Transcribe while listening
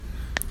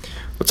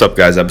What's up,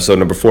 guys? Episode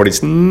number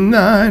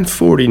 49,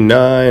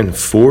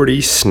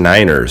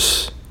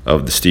 49ers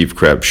of the Steve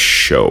Krebs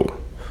Show.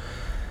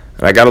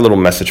 And I got a little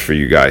message for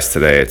you guys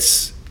today.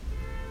 It's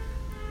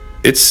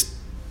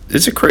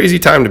a crazy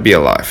time to be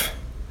alive.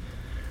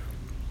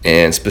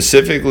 And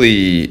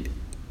specifically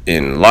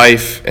in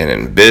life and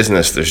in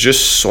business, there's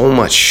just so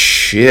much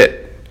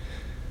shit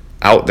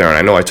out there. And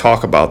I know I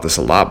talk about this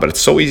a lot, but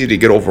it's so easy to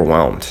get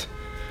overwhelmed.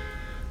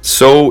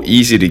 So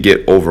easy to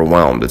get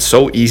overwhelmed. It's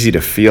so easy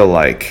to feel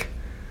like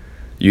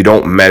you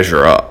don't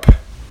measure up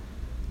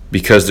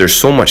because there's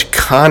so much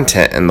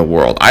content in the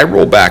world. I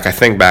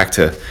think back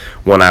to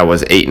when I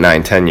was 8,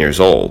 9, 10 years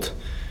old,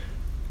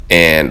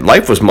 and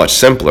life was much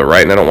simpler,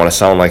 right? And I don't want to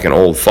sound like an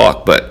old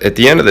fuck, but at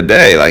the end of the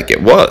day,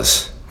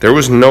 there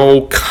was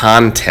no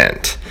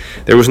content.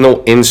 There was no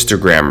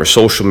Instagram or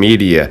social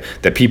media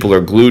that people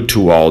are glued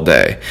to all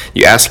day.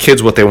 You ask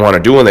kids what they want to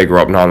do when they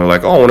grow up now, and they're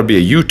like, oh, I want to be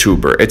a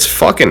YouTuber. It's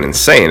fucking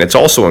insane. It's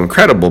also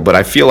incredible, but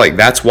I feel like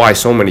that's why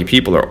so many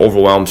people are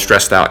overwhelmed,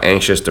 stressed out,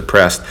 anxious,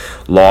 depressed,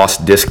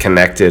 lost,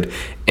 disconnected,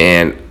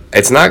 and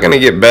it's not going to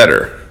get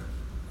better.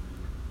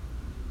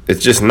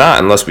 It's just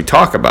not unless we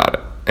talk about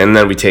it, and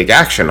then we take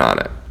action on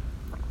it.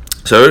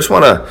 So I just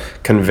want to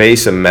convey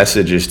some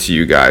messages to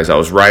you guys. I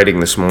was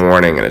writing this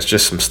morning, and it's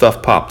just some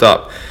stuff popped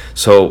up.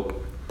 So,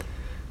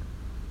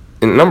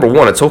 number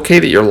one, it's okay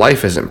that your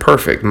life isn't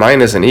perfect. Mine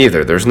isn't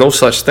either. There's no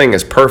such thing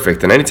as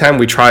perfect. And anytime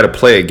we try to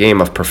play a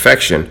game of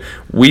perfection,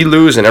 we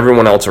lose and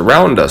everyone else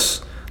around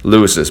us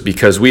loses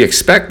because we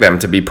expect them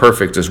to be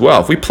perfect as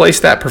well. If we place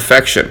that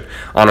perfection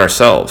on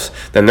ourselves,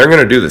 then they're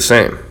going to do the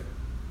same.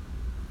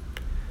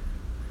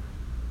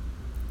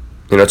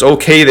 It's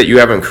okay that you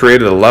haven't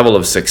created a level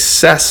of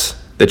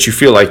success that you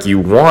feel like you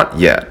want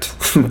yet.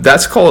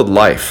 That's called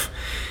life.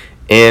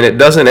 And it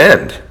doesn't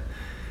end.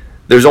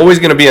 There's always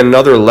going to be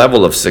another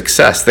level of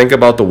success. Think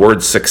about the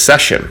word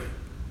succession.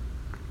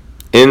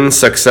 In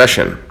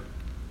succession.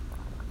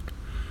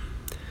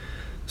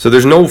 So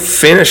there's no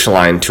finish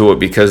line to it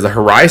because the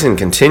horizon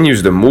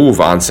continues to move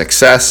on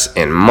success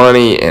and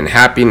money and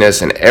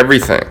happiness and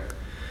everything.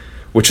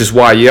 Which is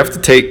why you have to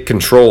take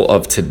control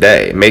of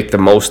today. Make the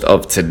most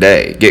of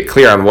today. Get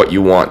clear on what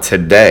you want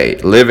today.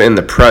 Live in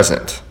the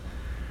present.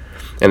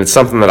 And it's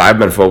something that I've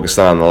been focused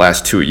on the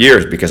last 2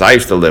 years because I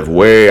used to live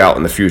way out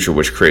in the future,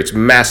 which creates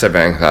massive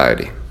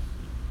anxiety.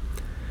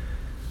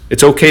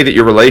 It's okay that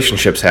your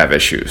relationships have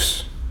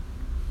issues.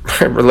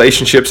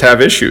 Relationships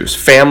have issues.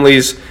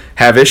 Families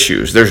have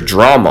issues. There's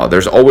drama.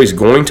 There's always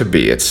going to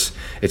be. It's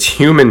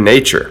human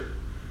nature.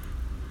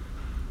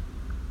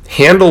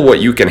 Handle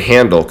what you can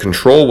handle.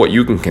 Control what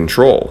you can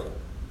control.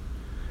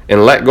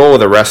 And let go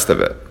of the rest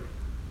of it.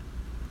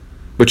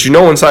 But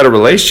inside of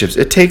relationships,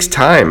 it takes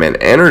time and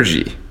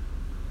energy.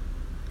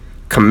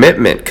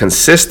 Commitment,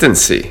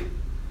 consistency.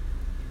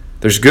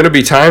 There's going to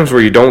be times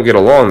where you don't get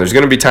along. There's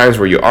going to be times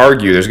where you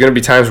argue. There's going to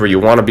be times where you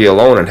want to be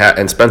alone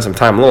and spend some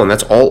time alone.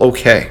 That's all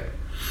okay.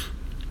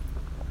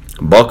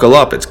 Buckle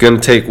up. It's going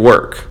to take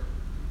work.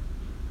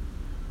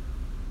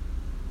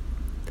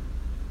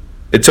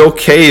 It's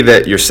okay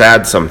that you're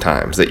sad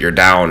sometimes, that you're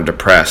down,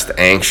 depressed,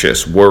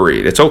 anxious,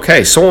 worried. It's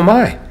okay. So am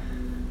I.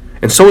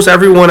 And so is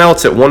everyone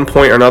else at one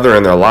point or another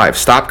in their lives.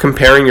 Stop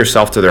comparing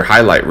yourself to their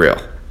highlight reel.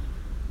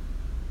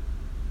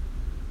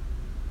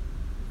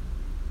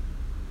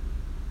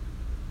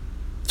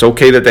 It's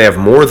okay that they have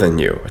more than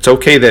you. It's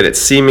okay that it's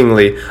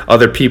seemingly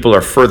other people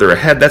are further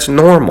ahead. That's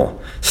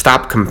normal.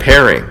 Stop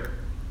comparing.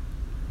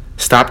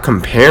 Stop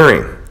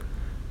comparing.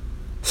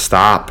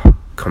 Stop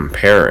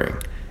comparing.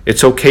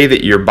 It's okay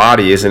that your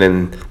body isn't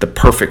in the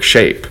perfect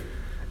shape.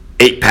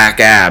 8-pack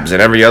abs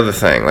and every other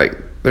thing.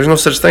 There's no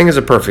such thing as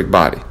a perfect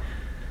body.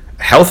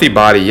 A healthy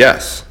body,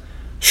 yes.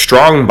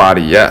 Strong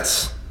body,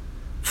 yes.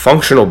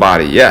 Functional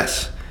body,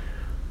 yes.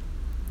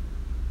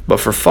 But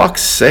for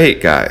fuck's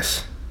sake,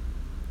 guys,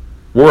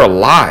 we're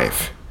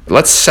alive.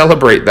 Let's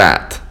celebrate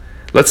that.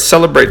 Let's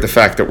celebrate the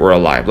fact that we're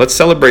alive. Let's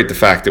celebrate the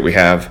fact that we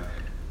have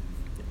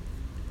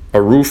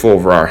a roof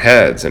over our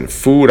heads and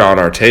food on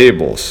our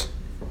tables.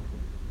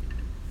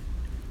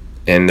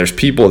 And there's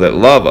people that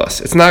love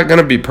us. It's not going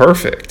to be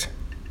perfect.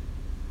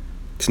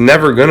 It's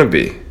never going to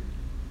be.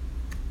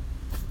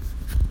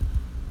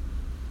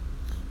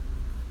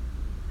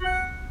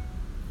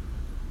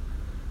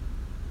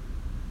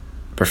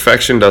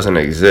 Perfection doesn't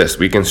exist.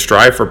 We can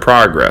strive for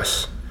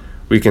progress.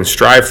 We can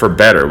strive for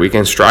better. We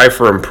can strive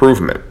for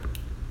improvement.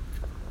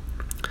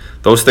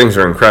 Those things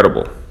are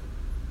incredible.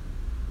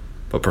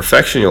 But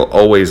perfection, you'll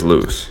always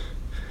lose.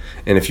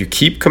 And if you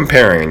keep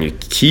comparing and you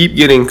keep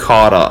getting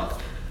caught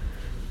up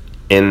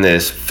in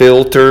this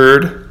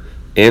filtered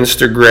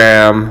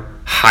Instagram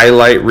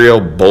highlight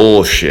reel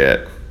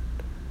bullshit,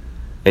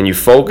 and you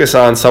focus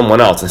on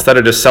someone else, instead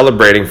of just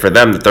celebrating for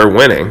them that they're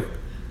winning,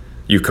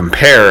 you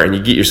compare and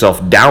you get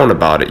yourself down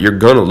about it, you're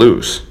going to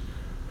lose.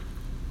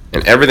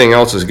 And everything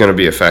else is going to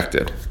be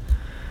affected.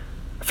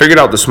 I figured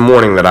out this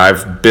morning that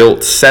I've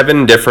built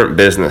 7 different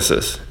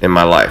businesses in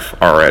my life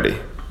already.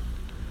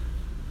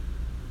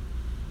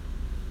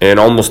 And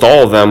almost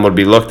all of them would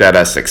be looked at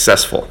as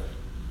successful.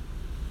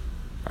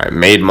 I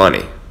made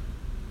money.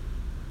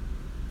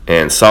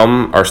 And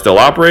some are still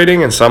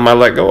operating and some I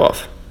let go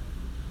of.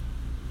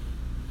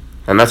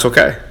 And that's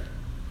okay.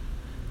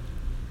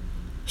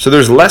 So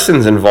there's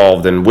lessons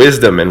involved and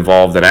wisdom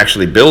involved in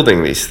actually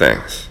building these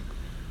things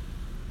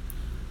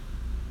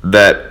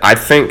that I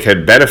think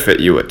could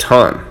benefit you a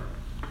ton.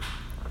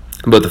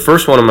 But the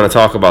first one I'm going to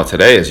talk about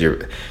today is your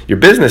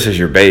business is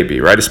your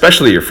baby, right?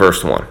 Especially your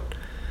first one.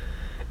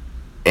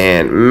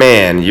 And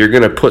man, you're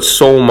going to put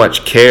so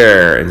much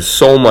care and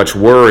so much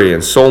worry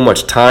and so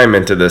much time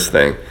into this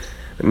thing.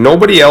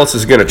 Nobody else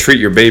is going to treat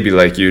your baby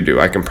like you do.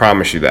 I can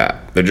promise you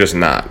that. They're just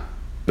not.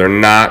 They're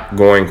not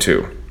going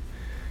to.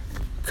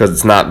 Because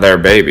it's not their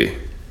baby.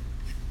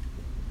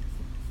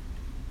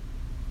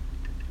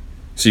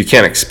 So you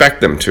can't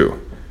expect them to.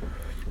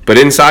 But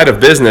inside of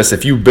business,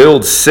 if you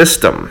build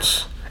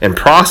systems and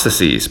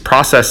processes,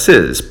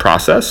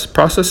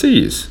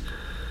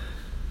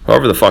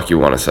 however the fuck you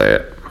want to say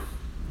it,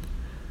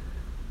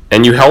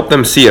 and you help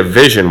them see a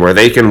vision where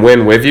they can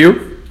win with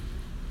you,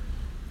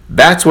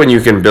 that's when you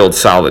can build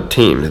solid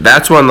teams.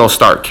 That's when they'll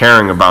start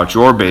caring about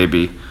your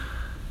baby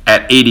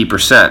at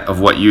 80% of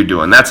what you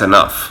do, and that's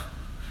enough.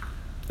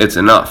 It's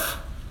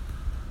enough.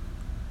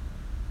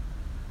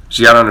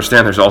 So you got to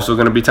understand there's also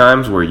going to be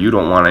times where you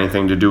don't want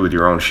anything to do with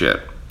your own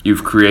shit.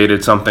 You've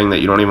created something that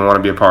you don't even want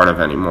to be a part of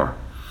anymore.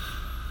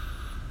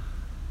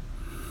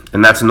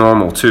 And that's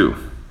normal too.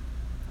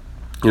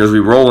 As we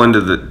roll into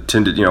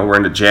we're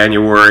into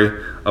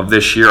January of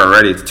this year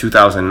already, it's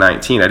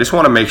 2019. I just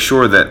want to make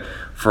sure that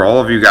for all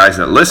of you guys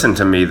that listen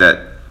to me,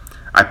 that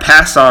I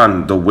pass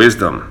on the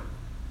wisdom,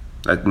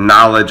 that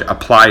knowledge,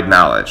 applied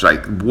knowledge.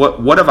 Like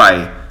what have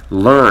I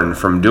learned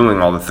from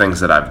doing all the things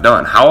that I've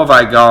done? How have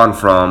I gone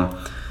from,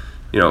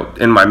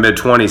 in my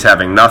mid-20s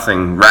having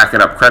nothing,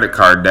 racking up credit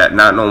card debt,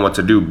 not knowing what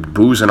to do,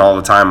 boozing all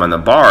the time on the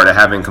bar, to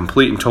having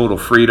complete and total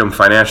freedom,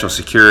 financial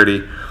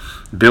security,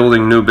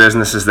 building new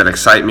businesses that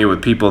excite me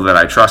with people that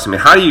I trust. I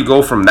mean, how do you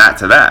go from that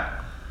to that?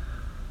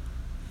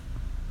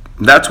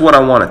 That's what I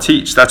want to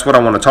teach. That's what I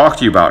want to talk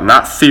to you about,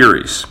 not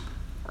theories.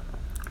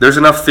 There's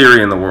enough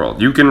theory in the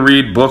world. You can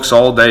read books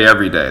all day,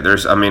 every day.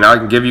 I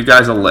can give you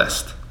guys a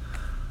list.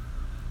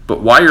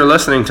 But why you're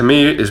listening to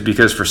me is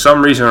because for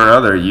some reason or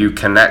another, you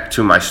connect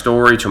to my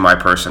story, to my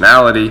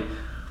personality,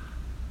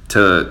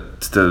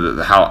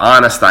 to how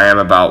honest I am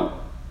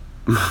about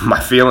my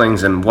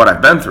feelings and what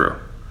I've been through.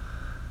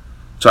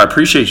 So I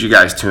appreciate you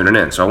guys tuning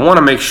in. So I want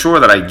to make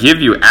sure that I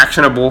give you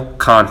actionable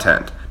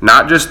content,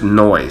 not just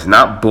noise,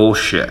 not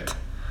bullshit,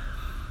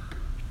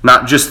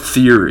 not just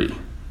theory.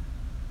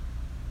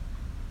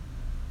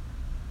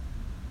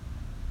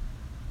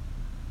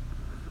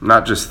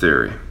 Not just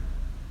theory.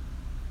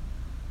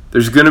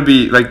 There's going to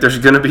be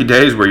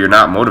days where you're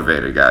not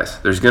motivated,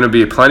 guys. There's going to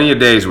be plenty of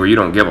days where you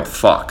don't give a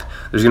fuck.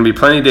 There's going to be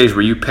plenty of days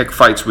where you pick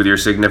fights with your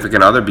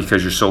significant other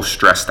because you're so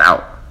stressed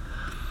out.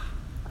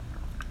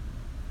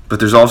 But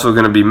there's also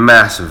going to be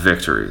massive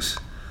victories.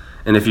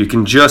 And if you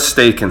can just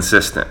stay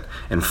consistent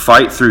and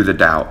fight through the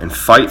doubt and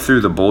fight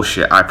through the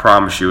bullshit, I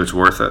promise you it's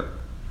worth it.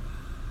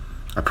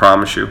 I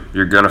promise you.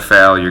 You're going to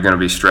fail. You're going to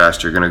be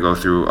stressed. You're going to go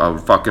through a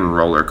fucking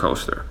roller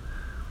coaster.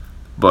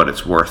 But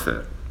it's worth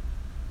it.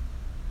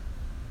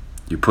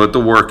 You put the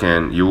work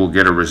in, you will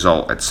get a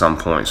result at some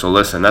point. So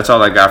listen, that's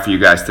all I got for you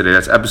guys today.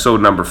 That's episode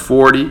number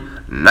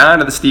 49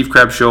 of the Steve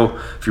Krebs Show.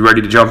 If you're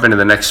ready to jump into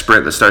the next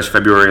sprint that starts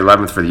February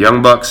 11th for the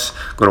Young Bucks,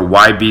 go to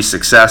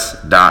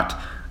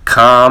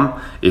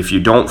ybsuccess.com. If you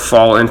don't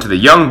fall into the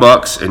Young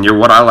Bucks and you're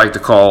what I like to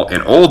call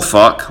an old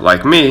fuck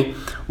like me,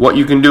 what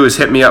you can do is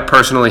hit me up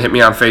personally, hit me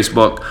on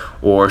Facebook,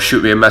 or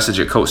shoot me a message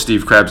at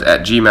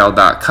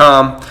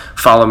coachstevekrebs@gmail.com.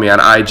 Follow me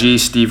on IG,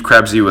 Steve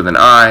Krebsy with an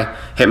I.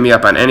 Hit me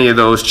up on any of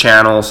those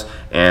channels,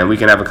 and we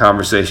can have a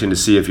conversation to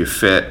see if you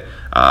fit.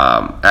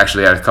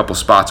 Actually, I had a couple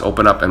spots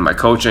open up in my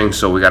coaching,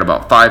 so we got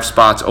about 5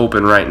 spots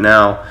open right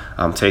now.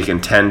 I'm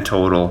taking 10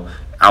 total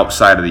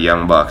outside of the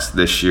Young Bucks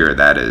this year.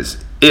 That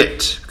is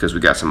it, because we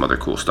got some other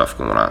cool stuff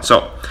going on.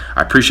 So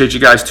I appreciate you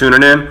guys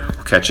tuning in.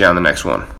 We'll catch you on the next one.